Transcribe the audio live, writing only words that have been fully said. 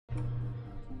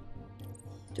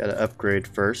Gotta upgrade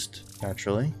first,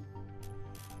 naturally.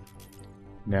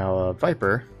 Now,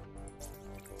 Viper.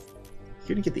 You're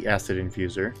gonna get the acid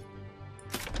infuser.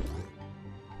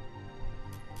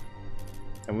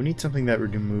 And we need something that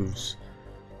removes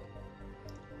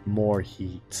more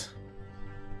heat.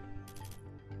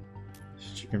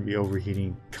 You're gonna be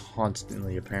overheating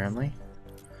constantly, apparently.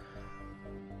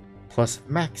 Plus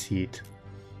max heat.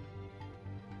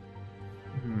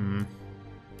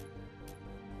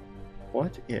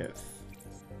 What if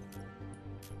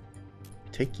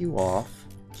take you off,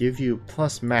 give you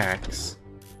plus max,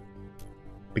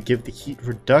 but give the heat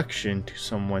reduction to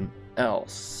someone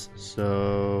else?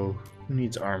 So who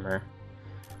needs armor?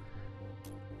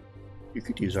 You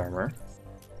could use armor.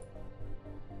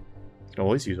 You can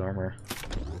always use armor.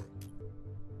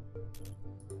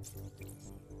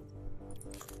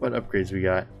 What upgrades we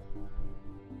got?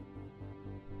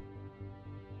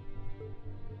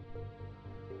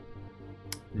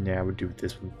 Yeah, we'll do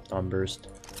this with non-burst.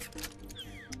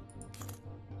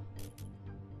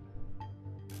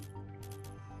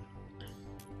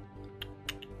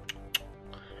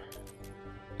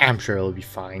 I'm sure it'll be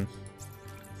fine.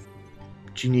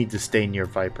 But you need to stay near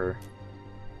Viper.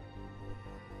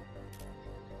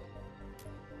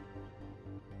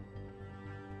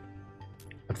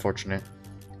 Unfortunate.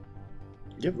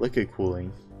 You have liquid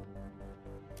cooling.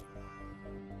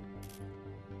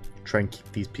 Try and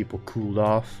keep these people cooled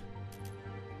off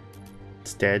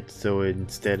instead, so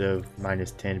instead of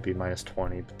 -10 it'd be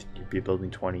 -20, but you'd be building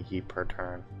 20 heat per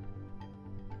turn.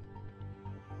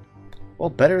 Well,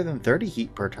 better than 30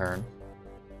 heat per turn.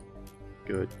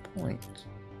 Good point.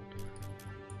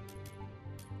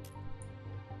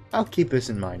 I'll keep this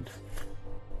in mind.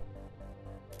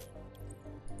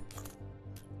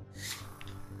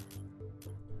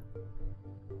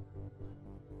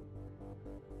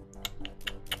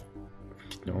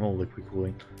 Normal liquid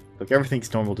cooling. Look,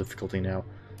 everything's normal difficulty now.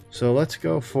 So let's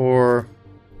go for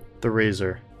the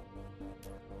Razor.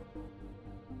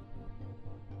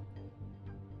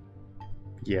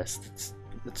 Yes,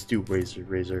 let's do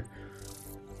Razor.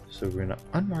 So we're gonna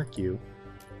unmark you.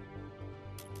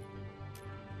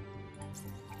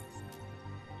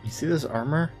 You see this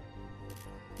armor?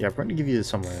 Yeah, we're gonna give you to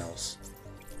someone else.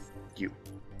 You.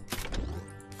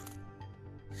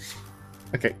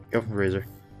 Okay, go for Razor.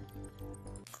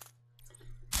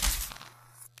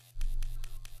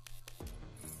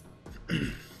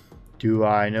 Do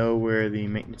I know where the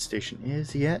maintenance station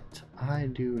is yet? I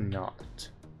do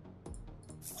not.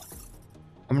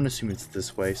 I'm gonna assume it's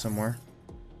this way somewhere.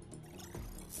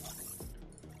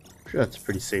 I'm sure that's a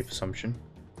pretty safe assumption.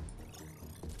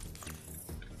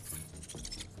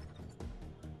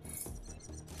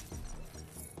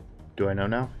 Do I know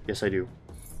now? Yes, I do.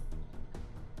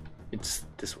 It's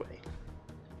this way.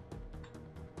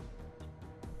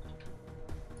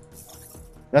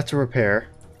 That's a repair.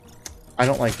 I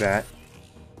don't like that.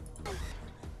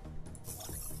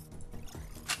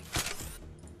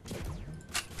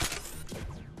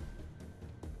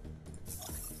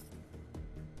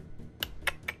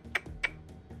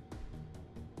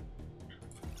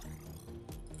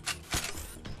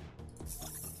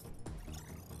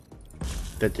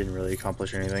 That didn't really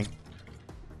accomplish anything.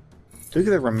 Took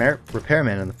the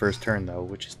repairman in the first turn though,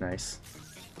 which is nice.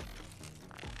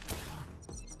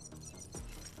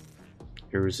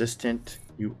 You're resistant,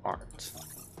 you aren't. So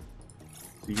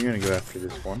you're gonna go after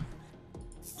this one.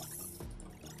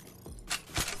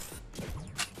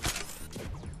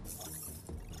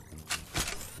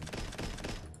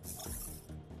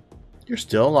 You're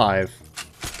still alive.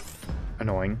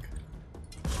 Annoying.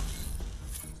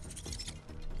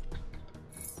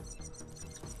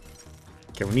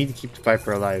 Okay, we need to keep the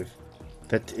Viper alive.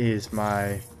 That is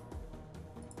my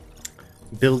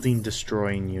building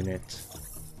destroying unit.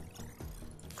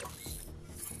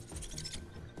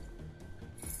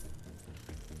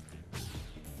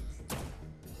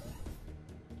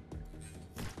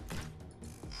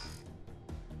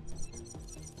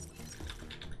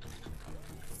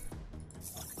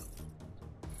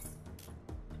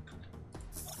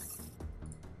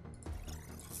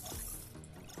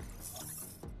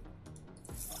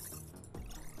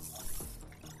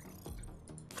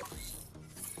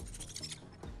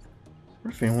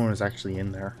 What if anyone was actually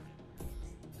in there?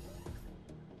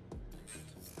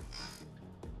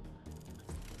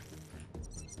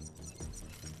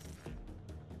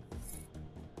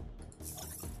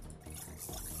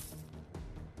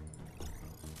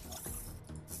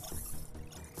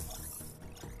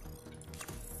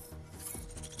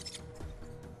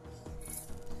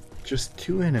 Just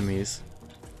two enemies.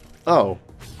 Oh.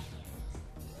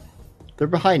 They're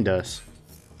behind us.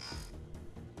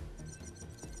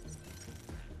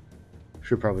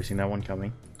 Should have probably seen that one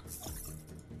coming.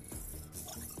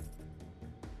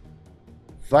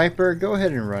 Viper, go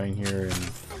ahead and run in here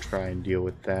and try and deal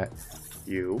with that.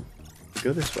 You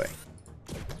go this way.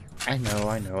 I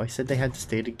know. I said they had to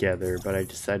stay together, but I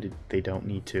decided they don't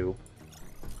need to.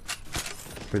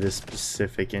 For this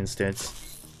specific instance.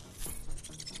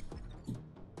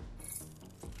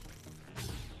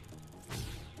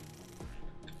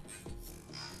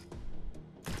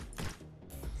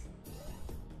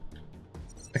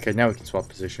 Okay, now we can swap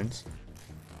positions.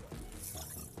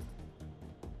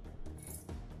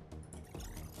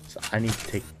 So I need to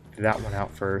take that one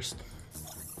out first.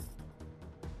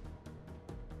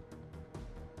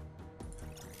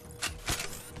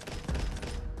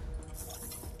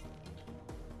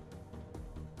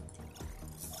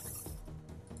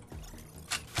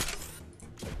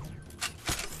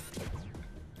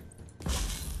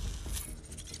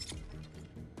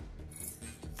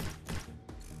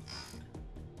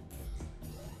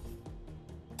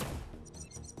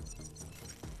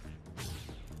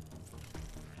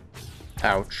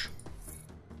 Ouch.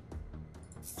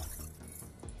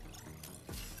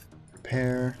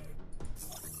 Repair.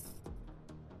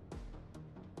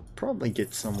 Probably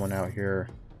get someone out here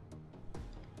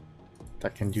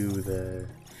that can do the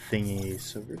thingy,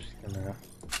 so we're just gonna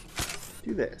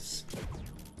do this.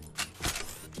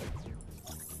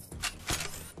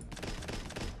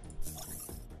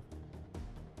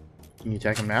 Can you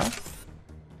attack him now?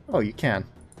 Oh, you can.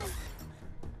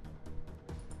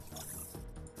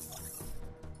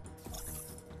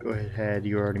 Go ahead,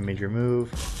 you already made your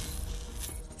move.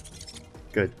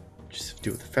 Good. Just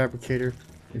do it with the fabricator.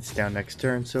 It's down next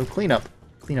turn, so clean up.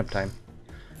 Clean up time.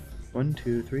 1,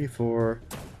 2, 3, 4.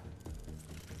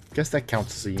 Guess that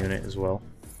counts as a unit as well.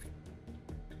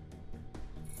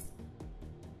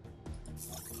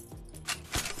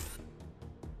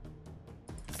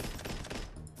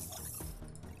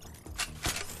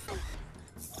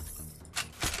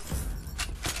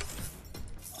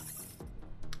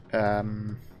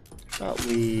 Thought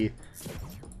we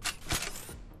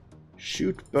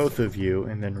shoot both of you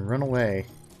and then run away.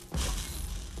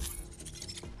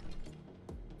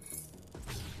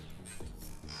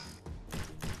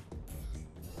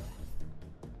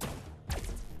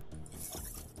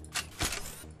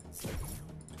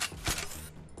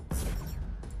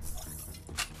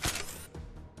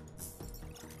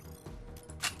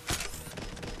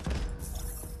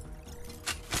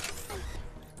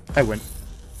 I win.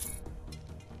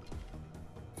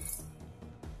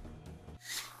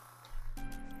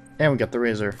 And we got the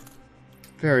razor.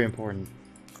 Very important.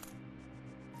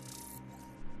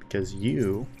 Because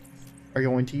you are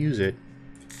going to use it.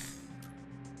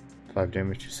 5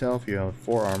 damage to yourself, you have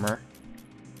 4 armor.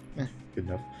 Good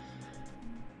enough.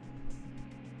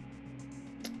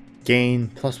 Gain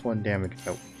 +1 damage.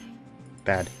 Oh,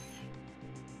 bad.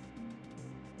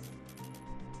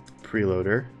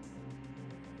 Preloader.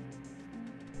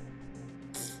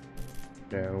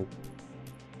 No.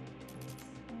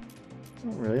 I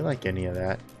don't really like any of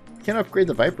that. I can upgrade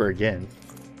the Viper again.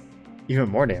 Even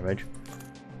more damage.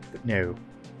 But no.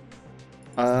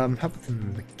 How about the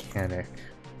mechanic?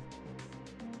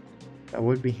 That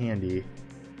would be handy.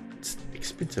 It's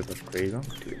expensive upgrade. I'll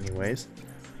do it anyways.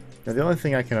 Now the only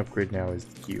thing I can upgrade now is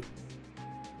the Q.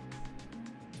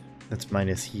 That's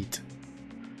minus heat.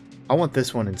 I want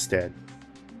this one instead.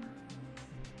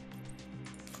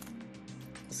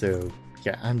 So,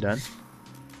 yeah, I'm done.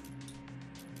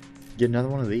 Get another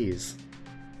one of these.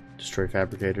 Destroy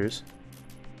fabricators.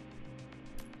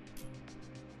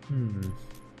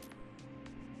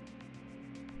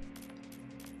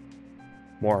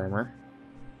 More armor.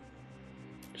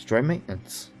 Destroy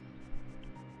maintenance.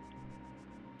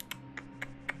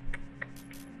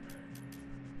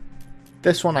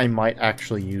 This one I might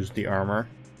actually use the armor.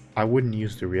 I wouldn't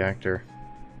use the reactor.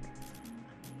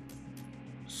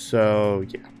 So,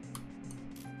 yeah.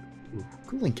 Ooh,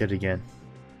 cooling kit again.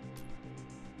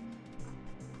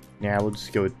 Yeah, we'll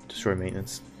just go with destroy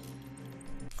maintenance.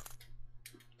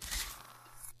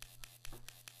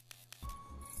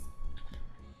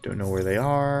 Don't know where they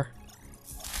are.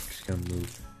 Just gonna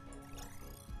move.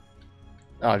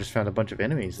 Oh, I just found a bunch of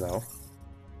enemies though.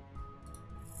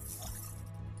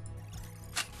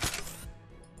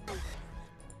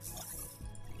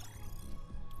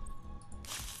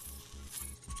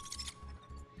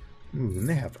 Ooh, and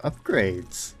they have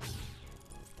upgrades.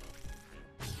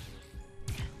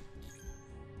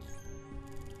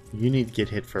 You need to get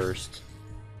hit first.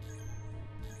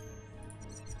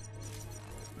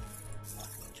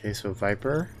 Okay, so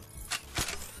Viper.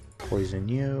 Poison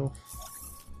you.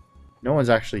 No one's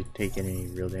actually taken any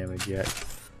real damage yet.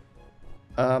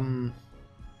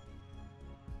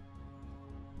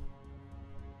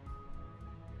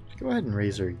 Go ahead and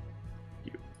razor you.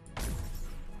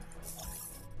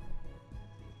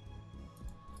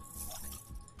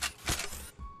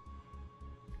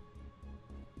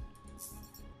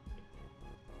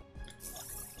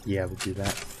 Yeah, we'll do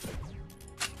that.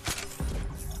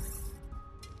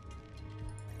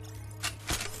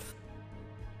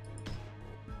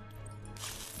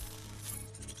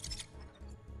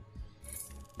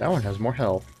 That one has more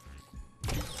health.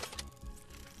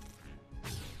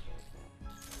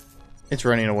 It's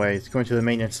running away. It's going to the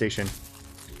maintenance station.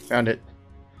 Found it.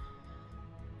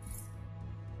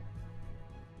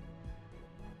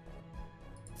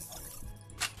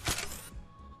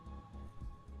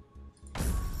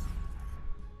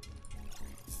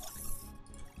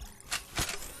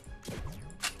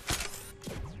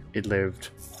 It lived.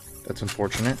 That's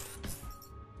unfortunate.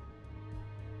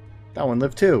 That one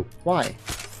lived too. Why?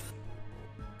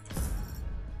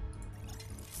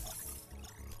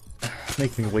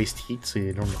 Make me waste heat so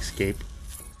you don't escape.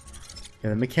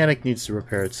 Yeah, the mechanic needs to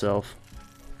repair itself.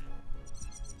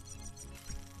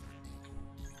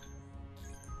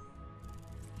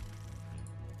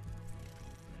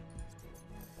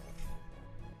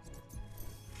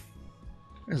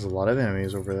 There's a lot of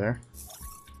enemies over there.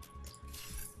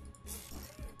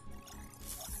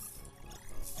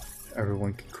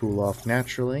 Everyone can cool off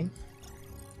naturally.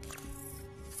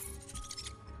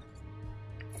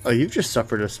 Oh, you've just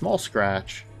suffered a small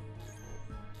scratch.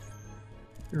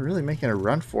 You're really making a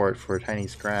run for it for a tiny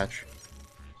scratch.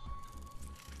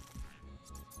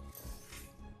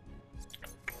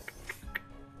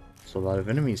 There's a lot of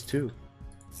enemies too.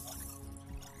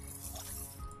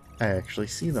 I actually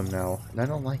see them now, and I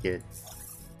don't like it.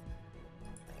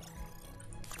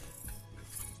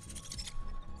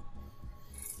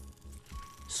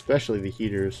 Especially the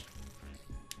heaters.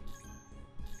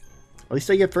 At least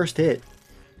I get first hit.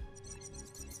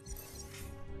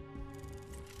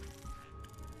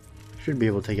 Should be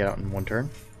able to take it out in one turn.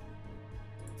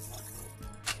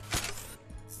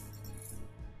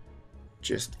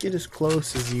 Just get as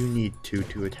close as you need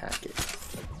to attack it.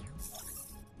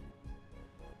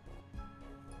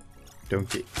 Don't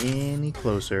get any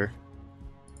closer.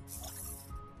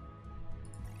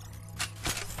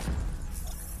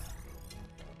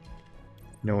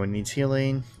 No one needs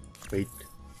healing. Wait.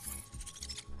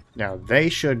 Now they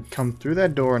should come through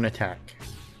that door and attack.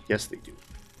 Yes, they do.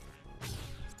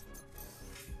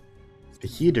 The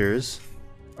heaters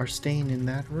are staying in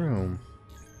that room.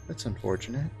 That's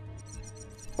unfortunate.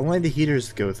 I wanted the heaters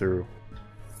to go through.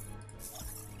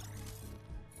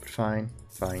 But fine,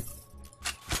 fine.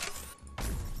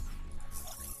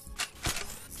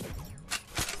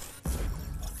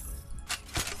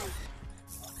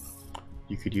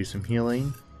 You could use some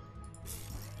healing.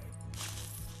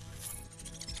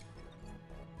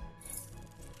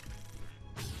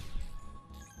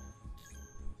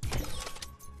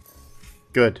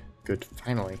 Good, good,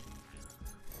 finally.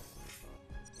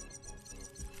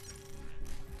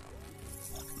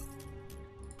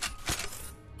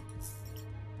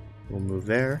 We'll move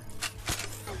there.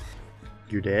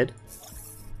 You're dead.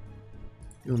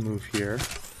 You'll move here.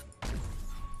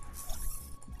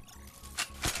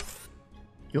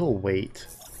 You'll wait.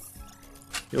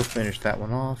 You'll finish that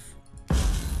one off.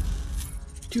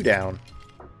 2 down.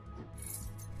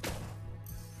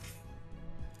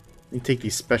 Let me take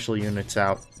these special units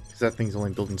out, because that thing's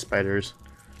only building spiders.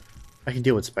 I can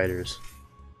deal with spiders.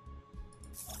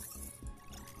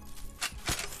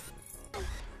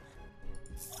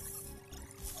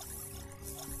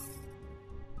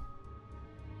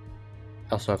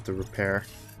 I also have to repair.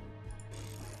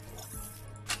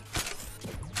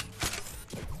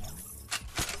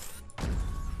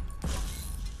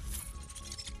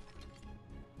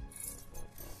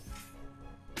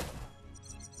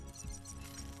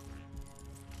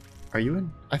 Are you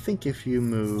in? I think if you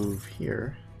move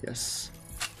here, yes.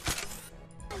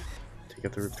 Take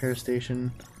out the repair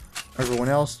station. Everyone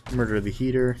else, murder the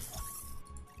heater.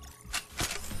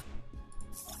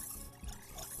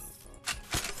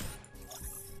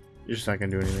 You're just not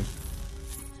gonna do anything.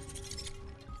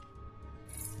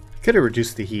 Could have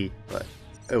reduced the heat, but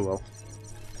oh well.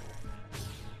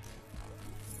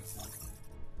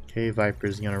 Okay,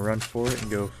 Viper's gonna run for it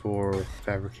and go for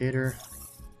Fabricator.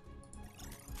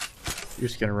 You're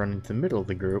just gonna run into the middle of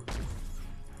the group.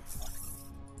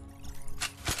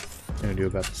 Gonna do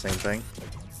about the same thing.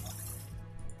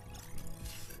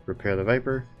 Repair the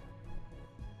Viper.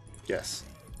 Yes.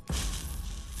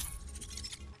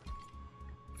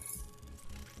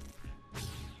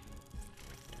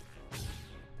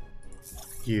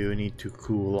 You need to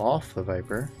cool off the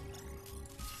Viper.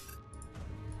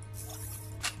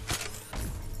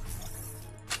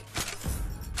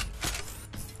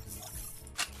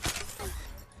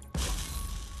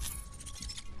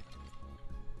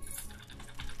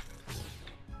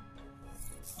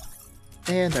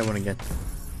 And I won again.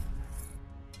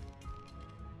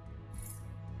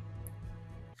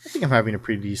 I think I'm having a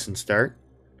pretty decent start.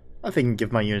 I think I can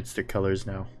give my units their colors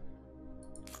now.